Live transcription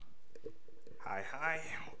Hi,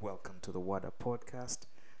 welcome to the Water Podcast.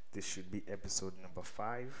 This should be episode number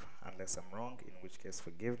 5, unless I'm wrong, in which case,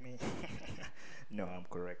 forgive me. No, I'm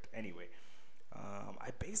correct. Anyway, I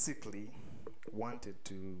basically wanted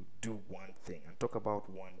to do one thing and talk about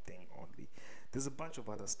one thing only. There's a bunch of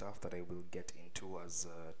other stuff that I will get into as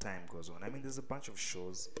time goes on. I mean, there's a bunch of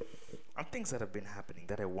shows and things that have been happening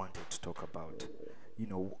that I wanted to talk about.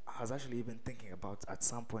 I was actually even thinking about at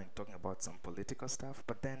some point talking about some political stuff,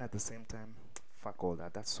 but then at the same time, fuck all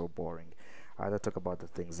that. That's so boring. I rather talk about the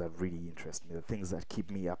things that really interest me, the things that keep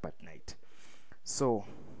me up at night. So,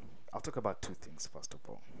 I'll talk about two things first of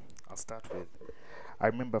all. I'll start with I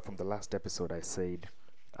remember from the last episode I said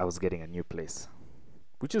I was getting a new place,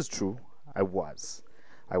 which is true. I was.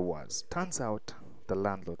 I was. Turns out the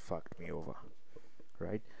landlord fucked me over,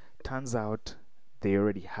 right? Turns out they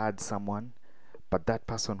already had someone, but that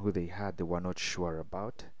person who they had, they were not sure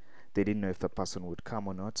about. They didn't know if the person would come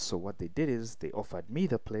or not. So what they did is they offered me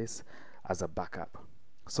the place as a backup.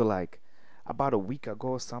 So like about a week ago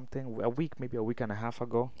or something, a week, maybe a week and a half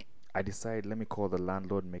ago, I decided let me call the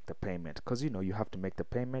landlord, make the payment. Because you have to make the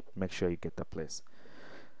payment, make sure you get the place.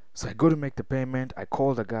 So I go to make the payment. I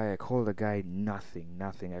call the guy, nothing,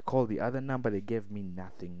 nothing. I call the other number, they gave me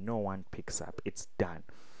nothing. No one picks up. It's done.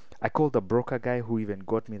 I called the broker guy who even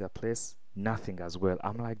got me the place, nothing as well.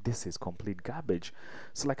 I'm like, this is complete garbage.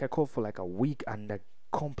 So like I called for like a week and I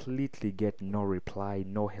completely get no reply,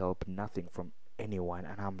 no help, nothing from anyone.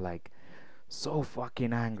 And I'm like so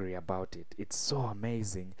fucking angry about it. It's so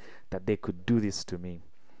amazing that they could do this to me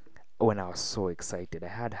when I was so excited. I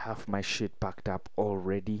had half my shit packed up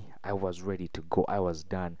already. I was ready to go. I was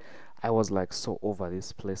done. I was like so over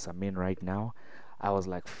this place I'm in right now. I was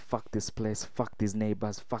like, fuck this place, fuck these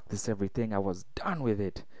neighbors, fuck this everything. I was done with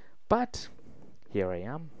it. But here I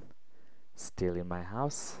am, still in my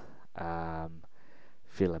house. Um,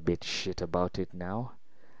 feel a bit shit about it now.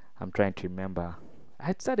 I'm trying to remember. I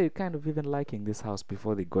had started kind of even liking this house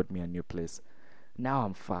before they got me a new place. Now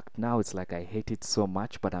I'm fucked. Now it's like I hate it so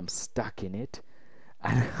much, but I'm stuck in it.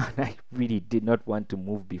 And I really did not want to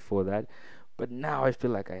move before that. But now I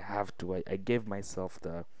feel like I have to. I gave myself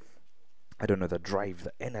the, I don't know, the drive,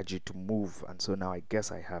 the energy to move. And so now I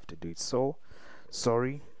guess I have to do it. So,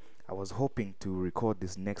 sorry. I was hoping to record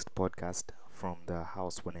this next podcast from the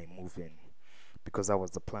house when I move in because that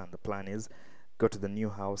was the plan. The plan is go to the new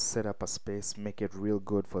house, set up a space, make it real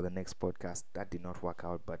good for the next podcast. That did not work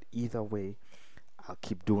out, but either way, I'll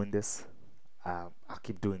keep doing this. I'll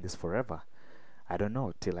keep doing this forever. I don't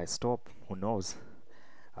know till I stop. Who knows?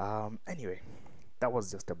 Anyway, that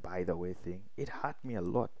was just a by the way thing. It hurt me a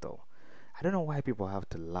lot though. I don't know why people have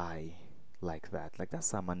to lie like that. Like that's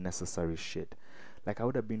some unnecessary shit. Like I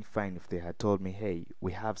would have been fine if they had told me, "Hey,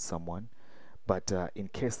 we have someone, but in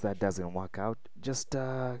case that doesn't work out, just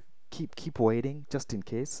keep waiting, just in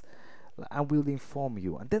case. I will inform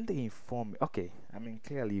you." And then they inform me. Okay, I mean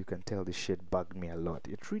clearly you can tell this shit bugged me a lot.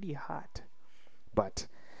 It really hurt, but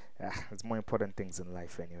there's more important things in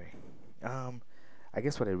life anyway. Um, I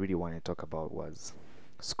guess what I really want to talk about was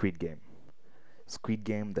Squid Game. Squid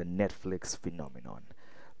Game, the Netflix phenomenon.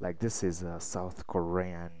 Like this is a South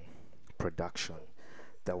Korean production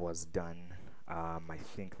that was done. I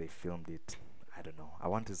think they filmed it. I don't know. I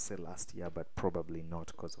wanted to say last year, but probably not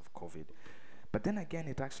because of COVID. But then again,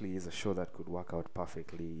 it actually is a show that could work out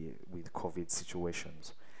perfectly with COVID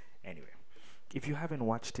situations. Anyway, if you haven't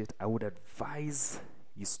watched it, I would advise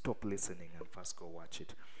you stop listening and first go watch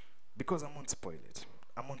it because I won't spoil it.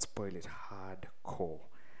 I won't spoil it hardcore.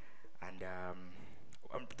 And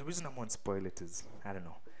the reason I won't spoil it is, I don't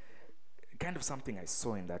know, kind of something I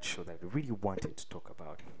saw in that show that I really wanted to talk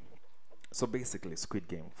about. So basically, Squid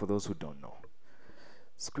Game, for those who don't know,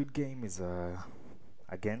 Squid Game is a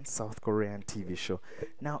again South Korean TV show.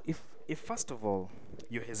 Now, if first of all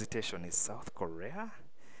your hesitation is South Korea,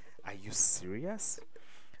 are you serious?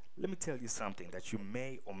 Let me tell you something that you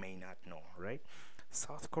may or may not know, right?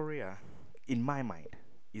 South Korea, in my mind,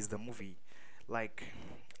 is the movie like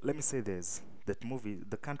let me say this that movie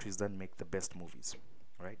the countries that make the best movies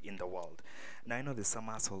right in the world. Now I know there's some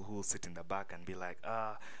asshole who will sit in the back and be like,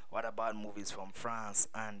 what about movies from France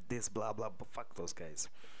and this blah blah, but fuck those guys.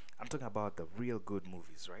 I'm talking about the real good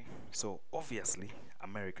movies, right? So obviously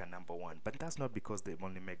America number one, but that's not because they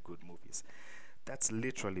only make good movies. That's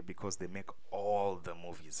literally because they make all the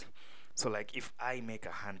movies. So like if I make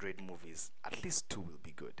 100 movies, at least two will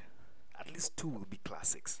be good. At least two will be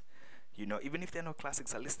classics. Even if they're not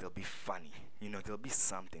classics, at least they'll be funny. There'll be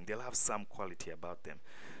something. They'll have some quality about them.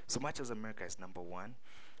 So much as America is number one,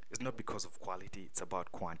 it's not because of quality, it's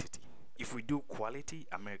about quantity. If we do quality,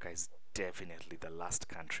 America is definitely the last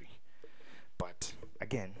country. But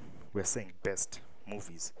again, we're saying best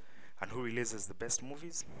movies. And who releases the best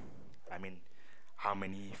movies? I mean, how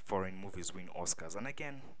many foreign movies win Oscars? And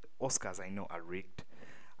again, Oscars I know are rigged,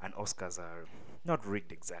 and Oscars are not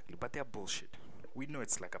rigged exactly, but they're bullshit. We know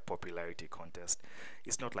it's like a popularity contest.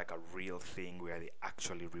 It's not like a real thing where they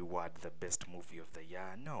actually reward the best movie of the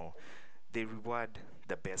year. No, they reward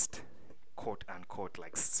the best quote unquote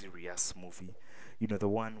like serious movie. You know, the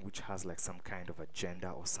one which has like some kind of agenda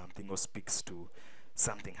or something, or speaks to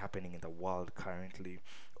something happening in the world currently,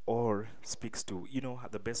 or speaks to, you know,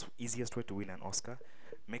 the best, easiest way to win an Oscar: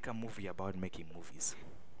 make a movie about making movies.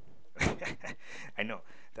 I know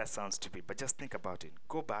that sounds stupid, but just think about it.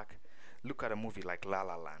 Go back, look at a movie like La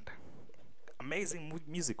La Land. Amazing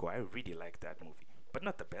musical. I really like that movie, but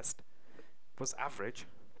not the best. It was average,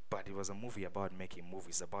 but it was a movie about making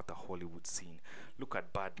movies, about the Hollywood scene. Look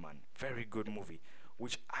at Badman, very good movie,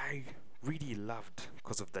 which I really loved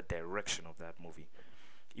because of the direction of that movie.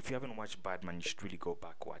 If you haven't watched Badman, you should really go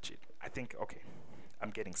back watch it. I think, okay,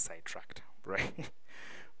 I'm getting sidetracked, right?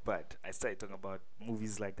 But I started talking about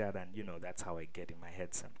movies like that, and you know, that's how I get in my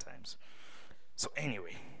head sometimes. So,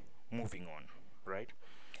 anyway, moving on, right?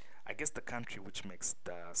 I guess the country which makes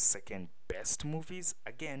the second best movies,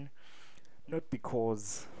 again, not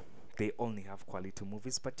because they only have quality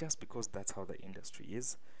movies, but just because that's how the industry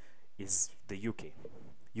is the UK.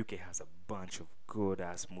 UK has a bunch of good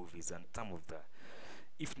ass movies, and some of the,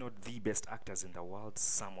 if not the best actors in the world,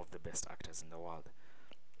 some of the best actors in the world.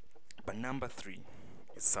 But number three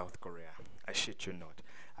is South Korea. I shit you not.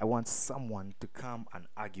 I want someone to come and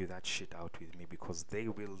argue that shit out with me because they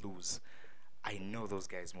will lose. I know those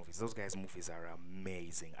guys' movies. Those guys' movies are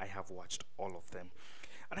amazing. I have watched all of them.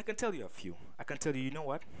 And I can tell you a few. I can tell you, you know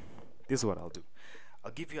what? This is what I'll do.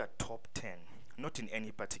 I'll give you a top 10, not in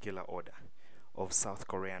any particular order, of South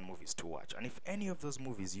Korean movies to watch. And if any of those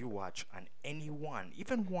movies you watch and any one,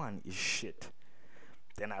 even one, is shit,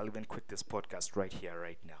 then I'll even quit this podcast right here,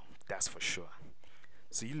 right now. That's for sure.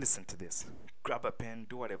 So you listen to this. Grab a pen,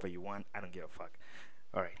 do whatever you want. I don't give a fuck.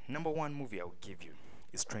 Alright, number one movie I'll give you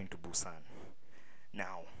is Train to Busan.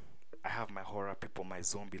 Now, I have my horror people, my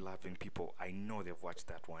zombie loving people. I know they've watched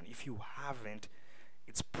that one. If you haven't,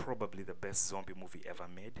 it's probably the best zombie movie ever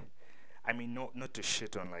made. I mean, not to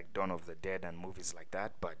shit on like Dawn of the Dead and movies like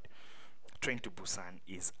that, but Train to Busan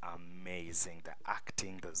is amazing. The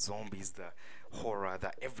acting, the zombies, the horror,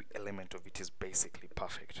 the every element of it is basically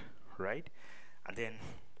perfect, right? And then,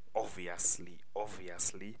 obviously,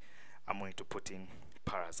 I'm going to put in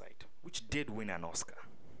Parasite, which did win an Oscar,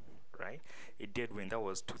 right? It did win. That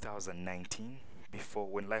was 2019, before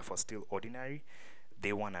when life was still ordinary.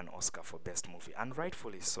 They won an Oscar for Best Movie, and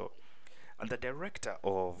rightfully so. And the director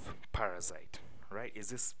of Parasite, right, is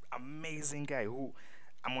this amazing guy who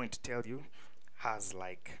I'm going to tell you has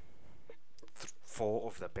like four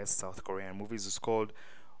of the best South Korean movies. It's called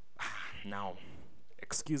now.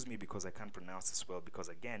 Excuse me because I can't pronounce this well. Because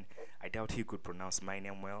again, I doubt he could pronounce my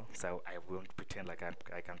name well, so I won't pretend like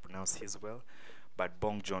I can pronounce his well. But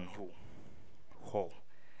Bong Joon Ho,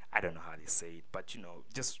 I don't know how they say it, but you know,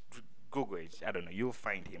 just Google it. I don't know, you'll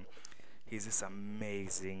find him. He's this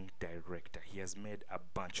amazing director. He has made a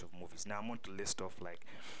bunch of movies. Now I'm going to list off like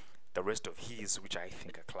the rest of his, which I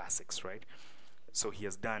think are classics, right? So he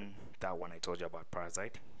has done that one I told you about,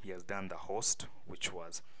 Parasite. He has done The Host, which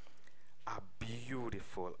was a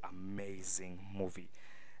beautiful, amazing movie.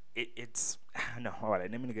 It's no, all right.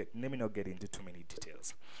 Let me not get into too many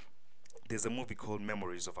details. There's a movie called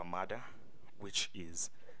Memories of a Murder, which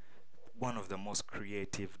is one of the most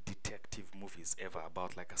creative detective movies ever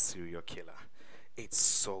about like a serial killer. It's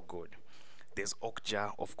so good. There's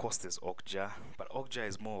Okja, of course. There's Okja, but Okja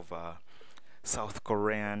is more of a South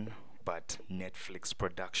Korean but Netflix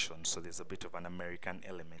production, so there's a bit of an American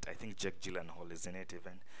element. I think Jack Gyllenhaal is in it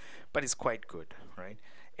even, but it's quite good, right?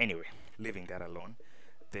 Anyway, leaving that alone,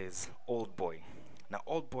 there's Old Boy. Now,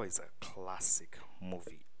 Old Boy is a classic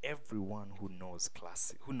movie. Everyone who knows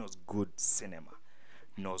good cinema,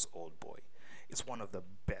 knows Old Boy. It's one of the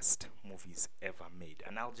best movies ever made,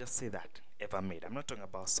 and I'll just say that, ever made. I'm not talking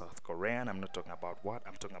about South Korean. I'm not talking about what.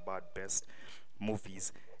 I'm talking about best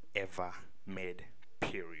movies ever made.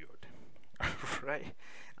 Period. Right?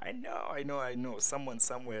 I know. Someone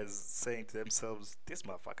somewhere is saying to themselves, "This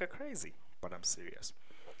motherfucker crazy," but I'm serious.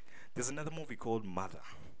 There's another movie called Mother.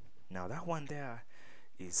 Now that one there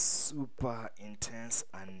is super intense,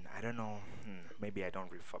 and I don't know. Maybe I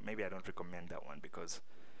don't recommend that one because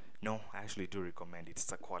no, I actually do recommend it.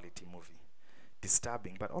 It's a quality movie,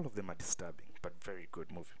 disturbing, but all of them are disturbing, but very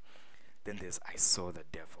good movie. Then there's I Saw the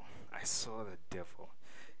Devil. I Saw the Devil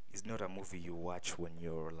is not a movie you watch when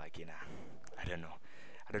you're like in a, I don't know,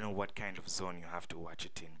 I don't know what kind of zone you have to watch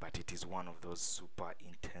it in, but it is one of those super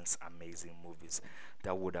intense, amazing movies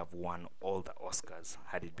that would have won all the Oscars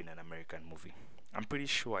had it been an American movie. I'm pretty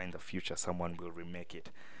sure in the future someone will remake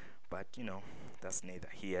it, but that's neither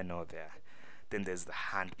here nor there. Then there's The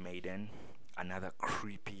Handmaiden, another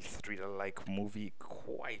creepy thriller-like movie,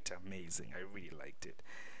 quite amazing. I really liked it.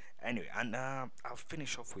 Anyway, and I'll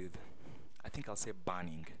finish off with, I think I'll say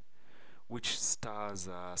Burning, which stars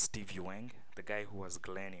Steve Ewing, the guy who was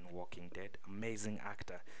Glenn in Walking Dead. Amazing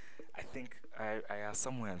actor. I think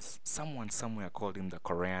someone somewhere called him the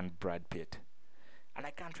Korean Brad Pitt, and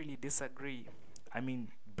I can't really disagree. I mean,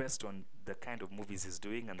 based on the kind of movies he's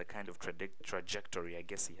doing and the kind of trajectory I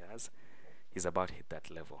guess he has, he's about hit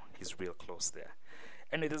that level. He's real close there.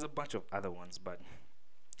 And there's a bunch of other ones, but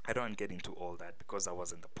I don't get into all that because that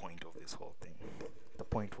wasn't the point of this whole thing. The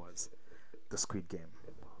point was the Squid Game,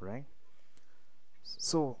 right?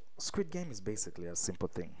 So, Squid Game is basically a simple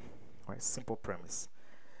thing, right? Simple premise.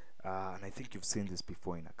 And I think you've seen this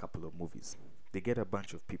before in a couple of movies. They get a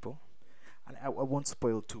bunch of people, and I won't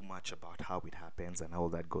spoil too much about how it happens and how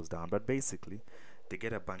that goes down, but basically, they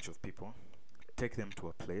get a bunch of people, take them to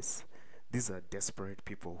a place. These are desperate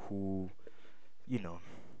people who, you know,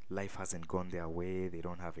 life hasn't gone their way, they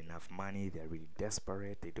don't have enough money, they're really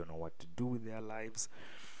desperate, they don't know what to do with their lives.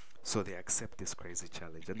 So they accept this crazy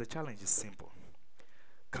challenge. And the challenge is simple: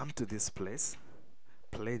 come to this place,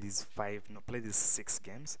 play these 6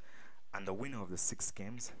 games, and the winner of the 6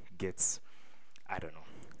 games gets, I don't know,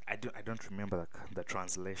 I don't remember the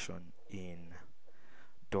translation in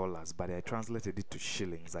dollars, but I translated it to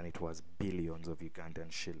shillings, and it was billions of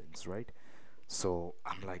Ugandan shillings, right? So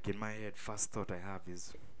I'm like, in my head, first thought I have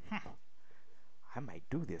is, I might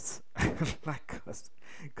do this, like,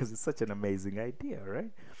 because it's such an amazing idea,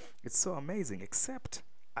 right? It's so amazing, except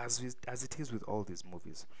as it is with all these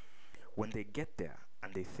movies, when they get there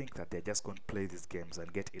and they think that they're just going to play these games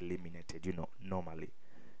and get eliminated, normally,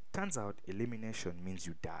 turns out elimination means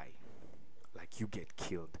you die, like you get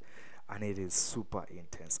killed, and it is super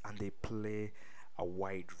intense. And they play a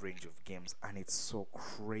wide range of games, and it's so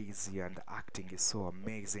crazy, and the acting is so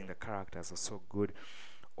amazing. The characters are so good.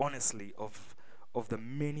 Honestly, of the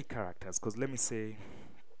many characters, because let me say,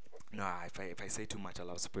 no, if I say too much, I'll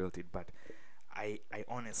have spoiled it. But I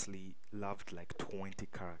honestly loved like 20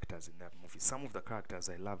 characters in that movie. Some of the characters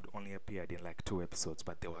I loved only appeared in like 2 episodes,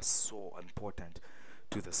 but they were so important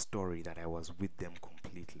to the story that I was with them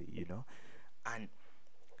completely. And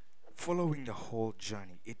following the whole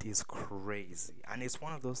journey, it is crazy. And it's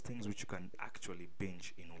one of those things which you can actually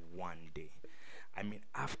binge in one day. I mean,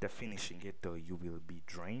 after finishing it, though, you will be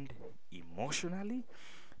drained emotionally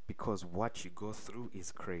because what you go through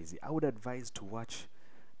is crazy. I would advise to watch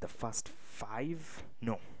the first 5,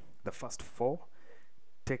 no, the first 4,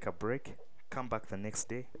 take a break, come back the next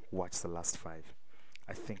day, watch the last 5.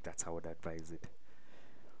 I think that's how I would advise it.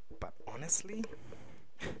 But honestly,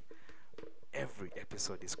 every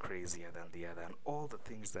episode is crazier than the other, and all the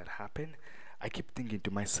things that happen, I keep thinking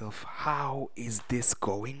to myself, how is this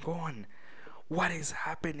going on? What is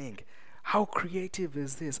happening? How creative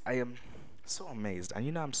is this? I am so amazed,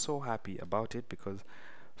 and I'm so happy about it because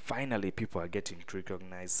finally people are getting to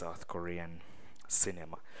recognize South Korean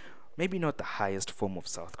cinema. Maybe not the highest form of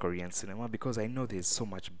South Korean cinema because I know there's so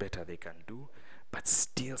much better they can do, but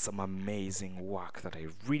still some amazing work that I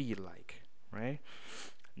really like, right?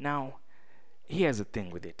 Now, here's the thing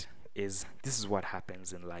with it is this is what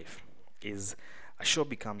happens in life is a show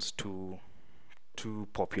becomes too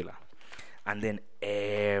popular, and then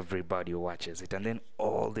everybody watches it, and then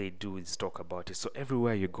all they do is talk about it. So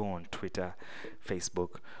everywhere you go, on Twitter,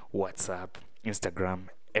 Facebook, WhatsApp, Instagram,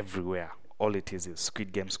 everywhere, all it is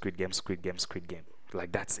Squid Game, Squid Game, Squid Game, Squid Game.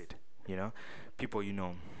 Like, that's it. People,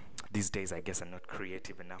 these days, I guess, are not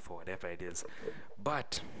creative enough or whatever it is.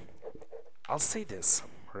 But I'll say this,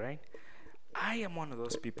 right? I am one of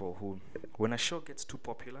those people who, when a show gets too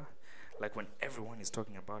popular, like when everyone is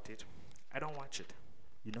talking about it, I don't watch it,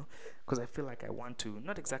 because I feel like I want to,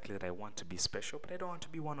 not exactly that I want to be special, but I don't want to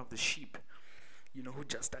be one of the sheep, who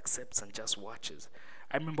just accepts and just watches.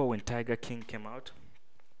 I remember when Tiger King came out,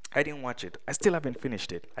 I didn't watch it. I still haven't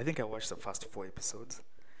finished it. I think I watched the first 4 episodes,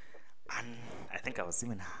 and I think I was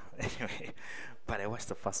even, anyway, but I watched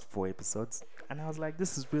the first 4 episodes, and I was like,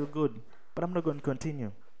 this is real good, but I'm not going to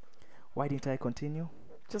continue. Why didn't I continue?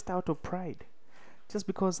 Just out of pride. Just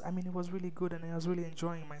because, it was really good and I was really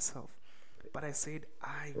enjoying myself. But I said,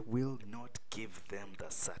 I will not give them the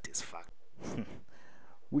satisfaction.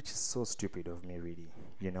 Which is so stupid of me, really.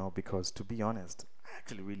 Because to be honest, I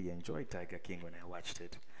actually really enjoyed Tiger King when I watched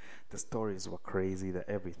it. The stories were crazy, the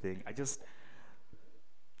everything. I just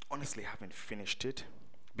honestly haven't finished it.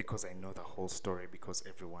 because I know the whole story because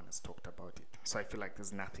everyone has talked about it. So I feel like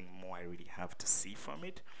there's nothing more I really have to see from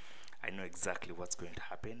it. I know exactly what's going to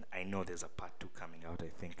happen. I know there's a part two coming out. I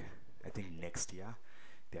think next year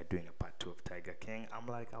they're doing a part two of Tiger King. I'm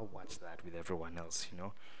like, I'll watch that with everyone else.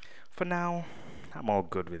 For now, I'm all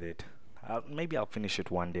good with it. Maybe I'll finish it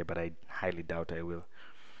one day, but I highly doubt I will.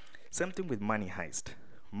 Same thing with Money Heist.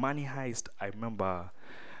 Money Heist, I remember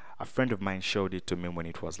a friend of mine showed it to me when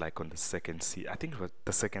it was like on the second season. I think it was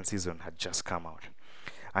the second season had just come out.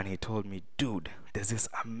 And he told me, dude, there's this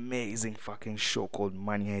amazing fucking show called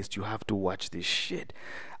Money Heist. You have to watch this shit.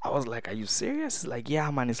 I was like, are you serious? He's like,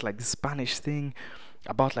 yeah, man, it's like this Spanish thing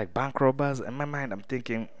about like bank robbers. In my mind, I'm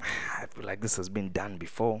thinking, I feel like this has been done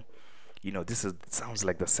before. This sounds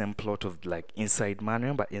like the same plot of like Inside Man.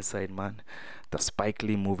 Remember Inside Man, the Spike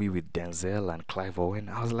Lee movie with Denzel and Clive Owen?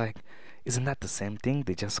 I was like, isn't that the same thing?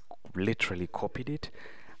 They just literally copied it.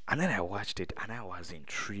 And then I watched it and I was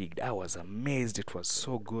intrigued. I was amazed. It was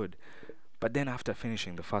so good. But then after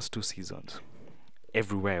finishing the first two seasons,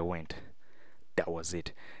 everywhere I went, that was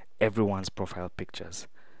it. Everyone's profile pictures,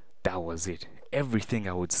 that was it. Everything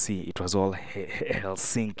I would see, it was all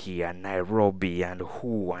Helsinki and Nairobi and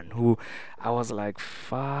who and who. I was like,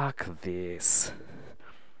 fuck this.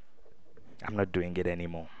 I'm not doing it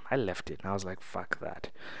anymore. I left it and I was like, fuck that.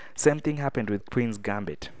 Same thing happened with Queen's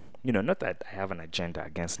Gambit. Not that I have an agenda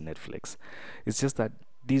against Netflix. It's just that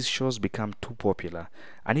these shows become too popular,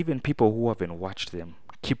 and even people who haven't watched them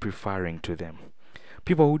keep referring to them.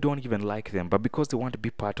 People who don't even like them, but because they want to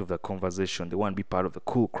be part of the conversation, they want to be part of the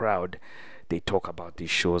cool crowd, they talk about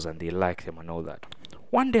these shows and they like them and all that.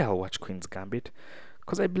 One day I'll watch Queen's Gambit,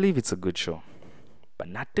 because I believe it's a good show. But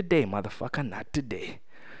not today, motherfucker, not today.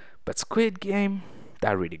 But Squid Game,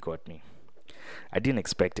 that really got me. I didn't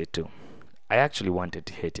expect it to. I actually wanted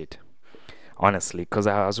to hate it, honestly, because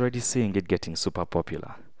I was already seeing it getting super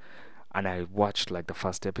popular. And I watched like the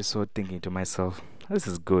first episode thinking to myself, this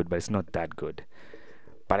is good, but it's not that good.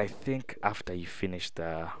 But I think after you finish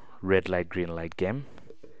the red light, green light game,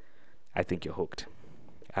 I think you're hooked.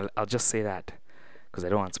 I'll just say that because I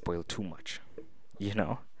don't want to spoil too much.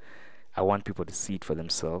 I want people to see it for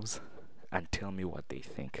themselves and tell me what they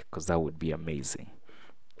think, because that would be amazing.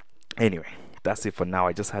 Anyway, that's it for now.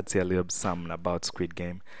 I just had to say a little something about Squid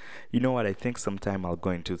Game. You know what? I think sometime I'll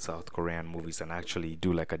go into South Korean movies and actually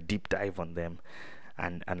do like a deep dive on them,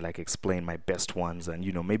 and like explain my best ones, and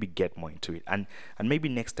maybe get more into it, and maybe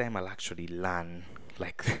next time I'll actually learn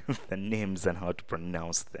like the names and how to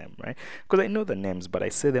pronounce them, right? Because I know the names, but I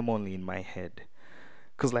say them only in my head.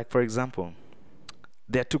 Because like, for example,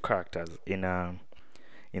 there are two characters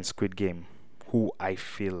in Squid Game who I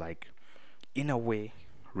feel like in a way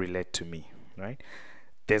relate to me, right?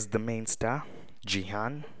 There's the main star,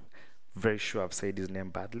 Jihan. Very sure I've said his name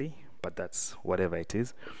badly, but that's whatever it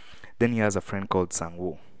is. Then he has a friend called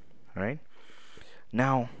Sang-woo, right?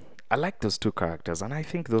 Now, I like those two characters, and I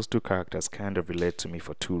think those two characters kind of relate to me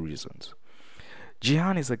for two reasons.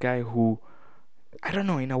 Jihan is a guy who, I don't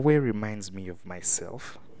know, in a way reminds me of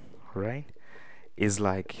myself, right? Is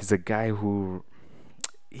like he's a guy who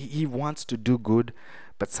he wants to do good,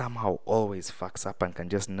 but somehow always fucks up and can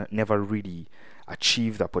just never really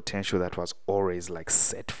achieve the potential that was always like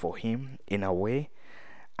set for him in a way.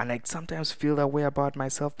 And I sometimes feel that way about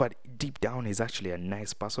myself, but deep down he's actually a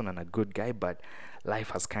nice person and a good guy, but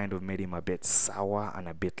life has kind of made him a bit sour and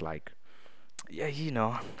a bit like, yeah,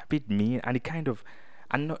 a bit mean, and he kind of,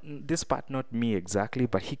 and not this part, not me exactly,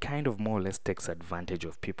 but he kind of more or less takes advantage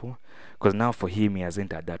of people, because now for him he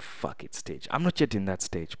hasn't at that fuck it stage. I'm not yet in that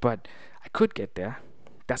stage, but I could get there.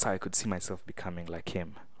 That's how I could see myself becoming like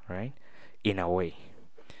him, right? In a way.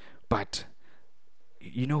 But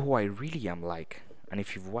you know who I really am like? And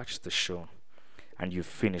if you've watched the show and you've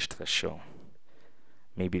finished the show,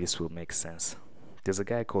 maybe this will make sense. There's a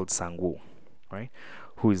guy called Sang-woo, right?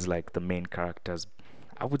 Who is like the main character's,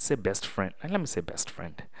 I would say, best friend. And let me say best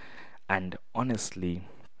friend. And honestly,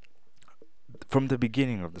 from the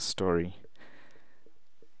beginning of the story,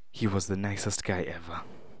 he was the nicest guy ever.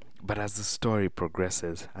 But as the story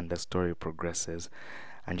progresses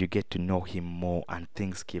and you get to know him more and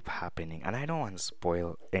things keep happening, and I don't want to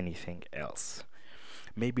spoil anything else.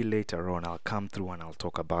 Maybe later on I'll come through and I'll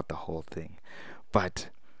talk about the whole thing. But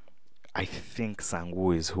I think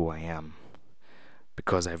Sang-woo is who I am,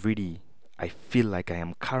 because I feel like I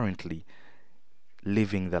am currently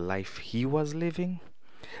living the life he was living.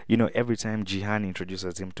 Every time Jihan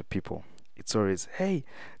introduces him to people, it's always, hey,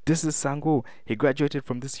 this is Sang-woo. He graduated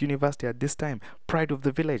from this university at this time. Pride of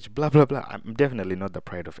the village, blah, blah, blah. I'm definitely not the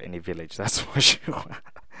pride of any village, that's for sure.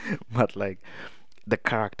 But like, the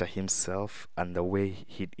character himself and the way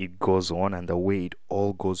it goes on and the way it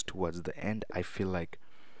all goes towards the end, I feel like,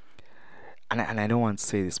 and I don't want to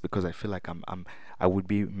say this because I feel like I would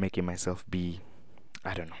be making myself be,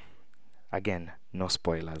 I don't know. Again, no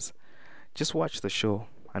spoilers. Just watch the show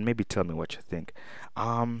and maybe tell me what you think.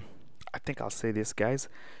 Um, I think I'll say this, guys.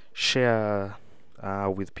 Share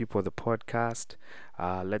with people the podcast.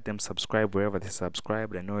 Let them subscribe wherever they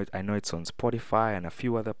subscribe. I know it's on Spotify and a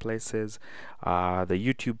few other places. The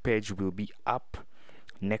YouTube page will be up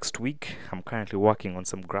next week. I'm currently working on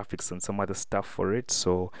some graphics and some other stuff for it,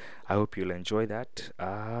 so I hope you'll enjoy that.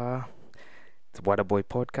 The Waterboy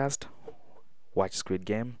podcast. Watch Squid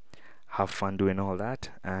Game, have fun doing all that,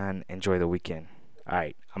 and enjoy the weekend. All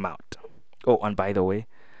right, I'm out. Oh, and by the way,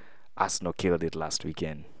 Arsenal killed it last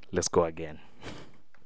weekend. Let's go again.